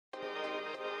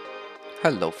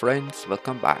Hello friends,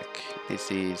 welcome back. This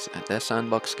is the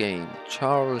Sandbox game,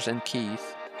 Charles and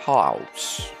Keith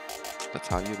House. That's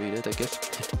how you read it, I guess.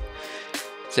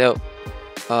 So,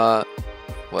 uh,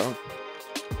 well,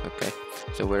 okay.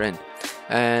 So we're in.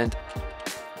 And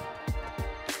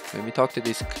let me talk to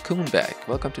this cocoon bag.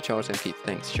 Welcome to Charles and Keith.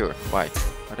 Thanks, sure. Why?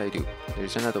 What do I do?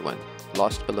 There's another one.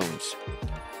 Lost balloons.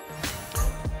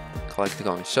 Collect the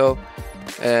coins. So,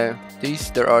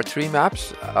 there are 3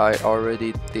 maps. I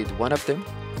already did one of them,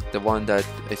 the one that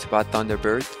is about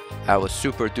Thunderbird. I was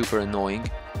super duper annoying.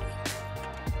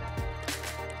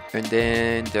 And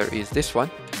then there is this one,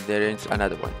 there is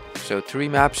another one. So 3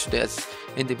 maps. There's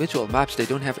individual maps, they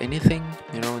don't have anything,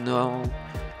 no,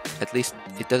 at least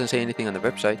it doesn't say anything on the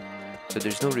website, so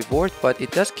there's no reward, but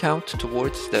it does count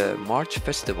towards the March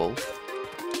Festival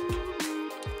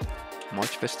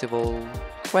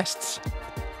quests,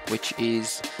 which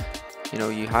is,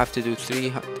 you have to do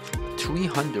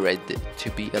 300 to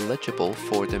be eligible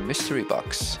for the mystery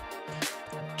box.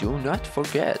 Do not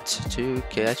forget to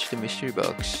catch the mystery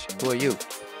box. Who are you?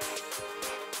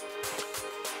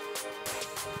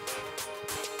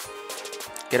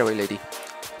 Get away, lady.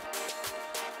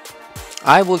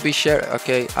 I will be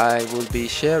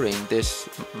sharing this,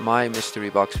 my mystery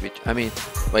box, wait,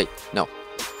 no,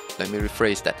 let me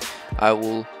rephrase that. I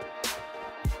will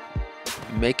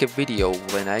make a video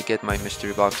when I get my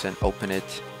mystery box and open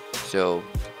it, so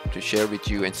to share with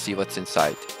you and see what's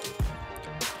inside.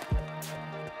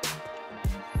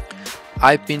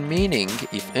 I've been meaning,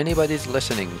 if anybody's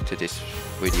listening to this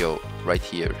video right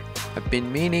here, I've been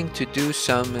meaning to do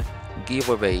some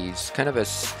giveaways, kind of a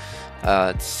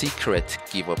secret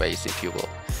giveaways, if you will,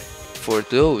 for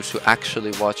those who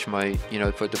actually watch my,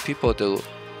 for the people who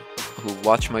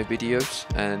watch my videos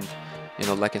and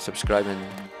like and subscribe, and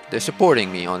they're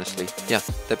supporting me, honestly. Yeah,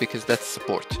 because that's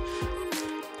support.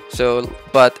 So,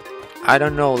 but I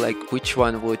don't know like which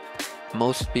one would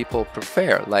most people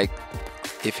prefer. Like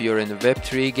if you're in the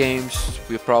Web3 games,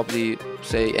 we probably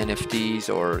say NFTs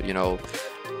or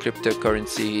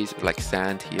cryptocurrencies like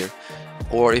sand here.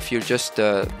 Or if you're just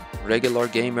a regular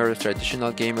gamer, a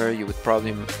traditional gamer, you would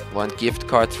probably want gift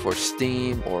cards for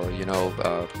Steam or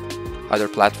other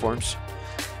platforms.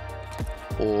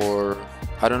 Or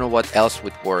I don't know what else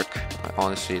would work,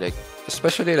 honestly, like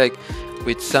especially like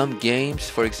with some games,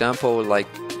 for example, like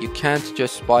you can't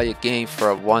just buy a game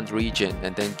for one region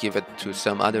and then give it to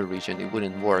some other region. It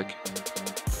wouldn't work,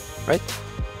 right?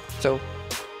 So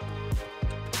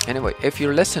anyway, if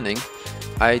you're listening,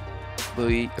 I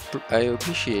would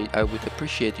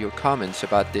appreciate your comments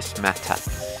about this matter.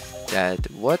 That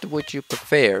what would you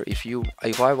prefer if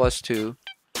I was to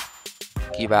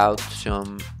give out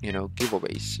some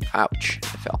giveaways? Ouch,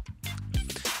 I fell.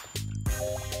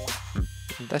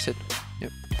 That's it.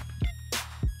 Yep.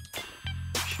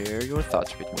 Share your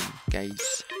thoughts with me,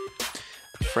 guys.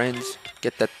 Friends,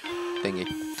 get that thingy.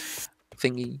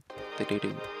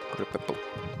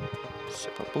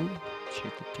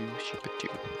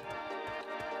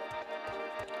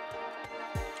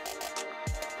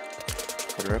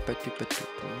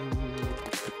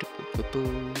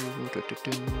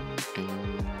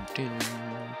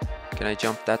 Can I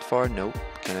jump that far? No.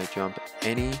 Can I jump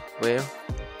anywhere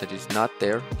that is not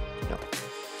there? No.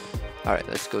 Alright,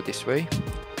 let's go this way.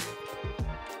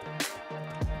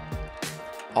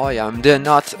 Oh yeah,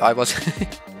 I was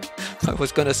I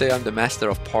was gonna say I'm the master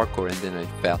of parkour, and then I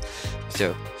fell.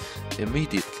 So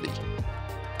immediately.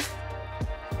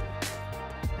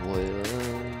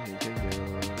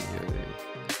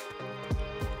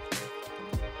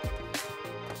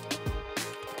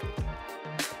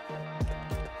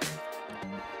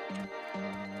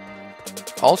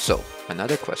 Also,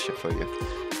 another question for you.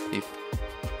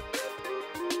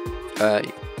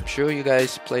 I'm sure you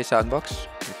guys play Sandbox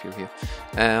if you're here.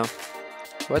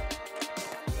 What?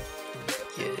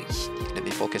 Yes, let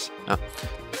me focus.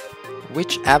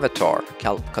 Which avatar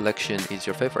collection is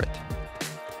your favorite?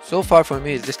 So far for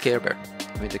me, it's this Care Bear.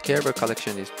 The Care Bear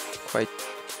collection is quite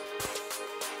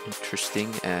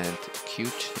interesting and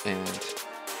cute, and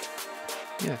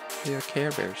yeah, they are Care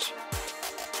Bears.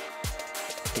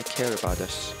 They care about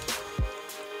us.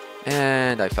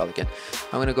 And I fell again.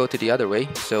 I'm gonna go to the other way,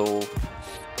 so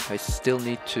I still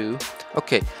need to.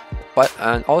 Okay,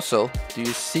 and also, do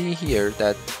you see here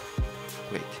that?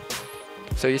 Wait.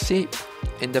 So you see,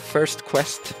 in the first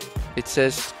quest, it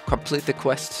says complete the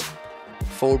quest,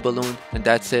 4 balloon, and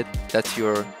that's it. That's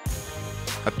your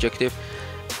objective.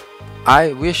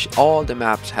 I wish all the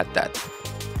maps had that,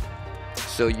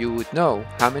 so you would know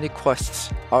how many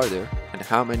quests are there and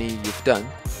how many you've done.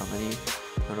 How many,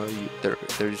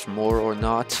 there's more or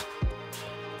not,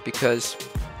 because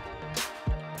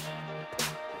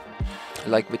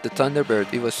Like with the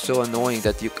Thunderbird, it was so annoying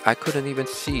that I couldn't even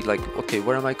see, like, okay,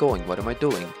 where am I going? What am I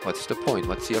doing? What's the point?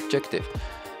 What's the objective?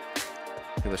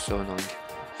 It was so annoying.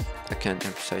 I can't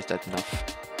emphasize that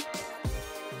enough.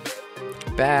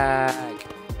 Bag.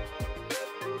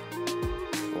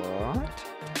 What?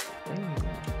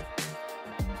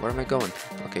 Where am I going?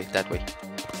 Okay, that way.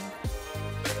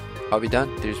 Are we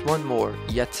done? There's one more,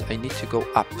 yet I need to go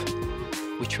up.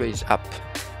 Which way is up?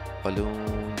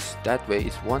 Balloons. That way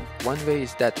is one way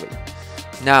is that way.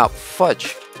 Now,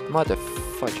 fudge. Mother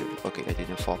fudger. Okay, I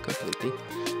didn't fall completely.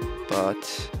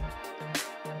 But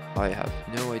I have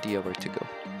no idea where to go.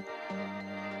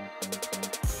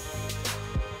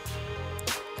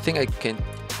 I think I can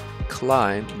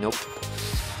climb. Nope.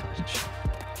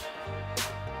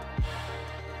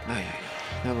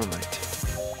 Never mind.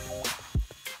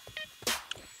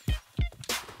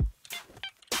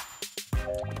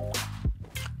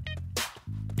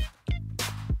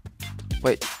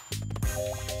 Wait.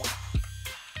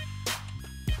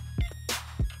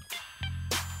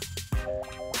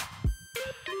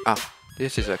 Ah,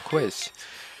 this is a quiz.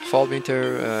 Fall,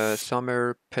 winter,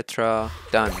 summer, Petra,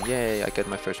 done. Yay, I got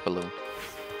my first balloon.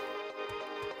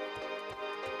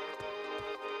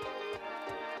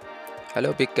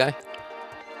 Hello, big guy.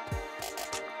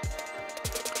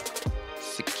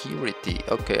 Security.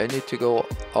 Okay, I need to go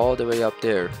all the way up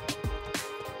there.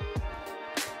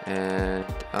 And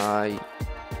I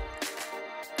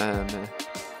am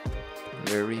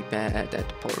very bad at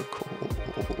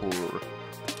parkour.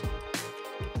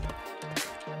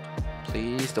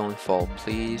 Please don't fall.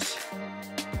 Please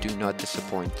do not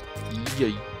disappoint.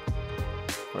 Yay!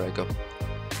 Where I go?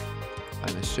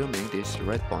 I'm assuming this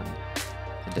red one,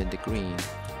 and then the green,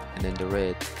 and then the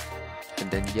red, and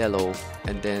then yellow,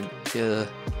 and then oh,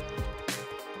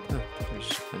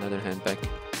 there's another handbag.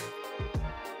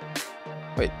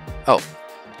 Wait, oh,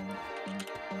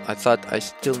 I thought I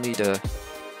still need a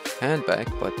handbag,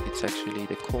 but it's actually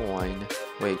the coin.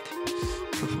 Wait,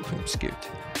 I'm scared.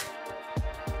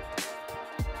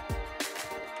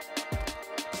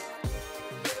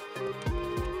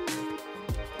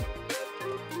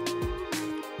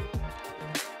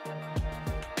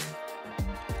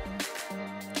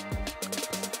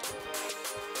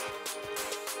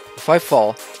 If I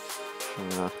fall,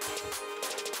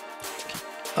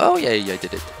 oh yeah, I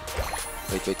did it.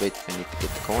 Wait, I need to get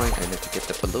the coin, I need to get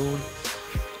the balloon.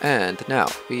 And now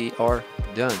we are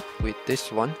done with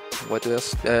this one. What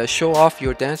else? Show off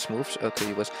your dance moves. Okay,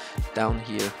 it was down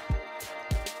here.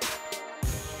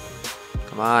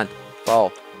 Come on,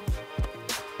 fall.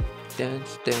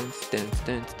 Dance, dance, dance,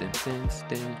 dance, dance, dance,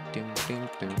 dance.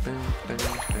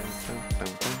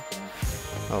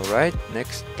 Alright,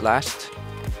 next, last.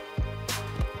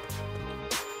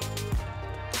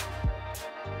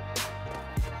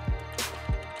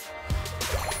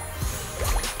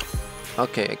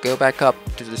 Okay, go back up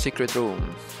to the secret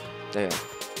room. There.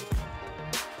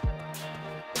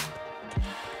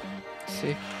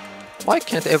 See? Why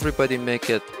can't everybody make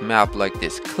a map like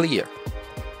this? Clear.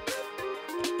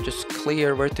 Just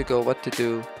clear where to go, what to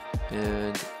do,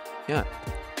 and yeah.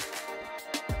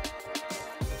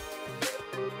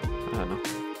 I don't know.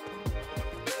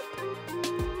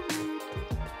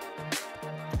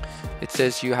 It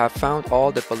says you have found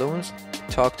all the balloons.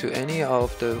 Talk to any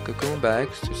of the cocoon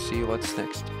bags to see what's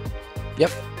next.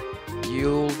 Yep,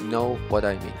 you'll know what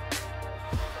I mean.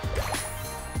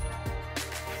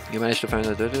 You managed to find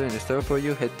a dodo in the store for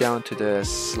you. Head down to the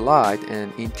slide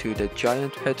and into the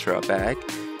giant Petra bag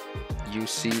you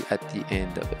see at the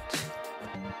end of it.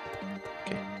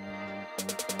 Okay.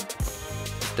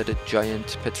 Is that a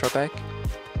giant Petra bag?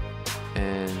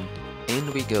 And in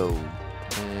we go.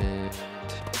 And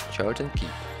charge and keep.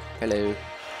 Hello.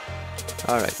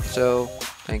 Alright, so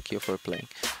thank you for playing.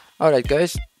 Alright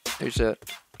guys, there's a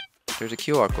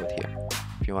QR code here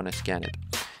if you want to scan it.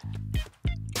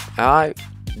 I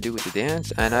do the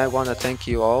dance, and I want to thank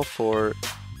you all for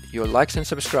your likes and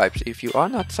subscribes. If you are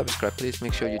not subscribed, please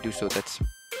make sure you do so. That's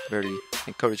very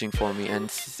encouraging for me,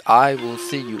 and I will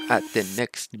see you at the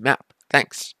next map.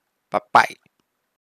 Thanks. Bye bye.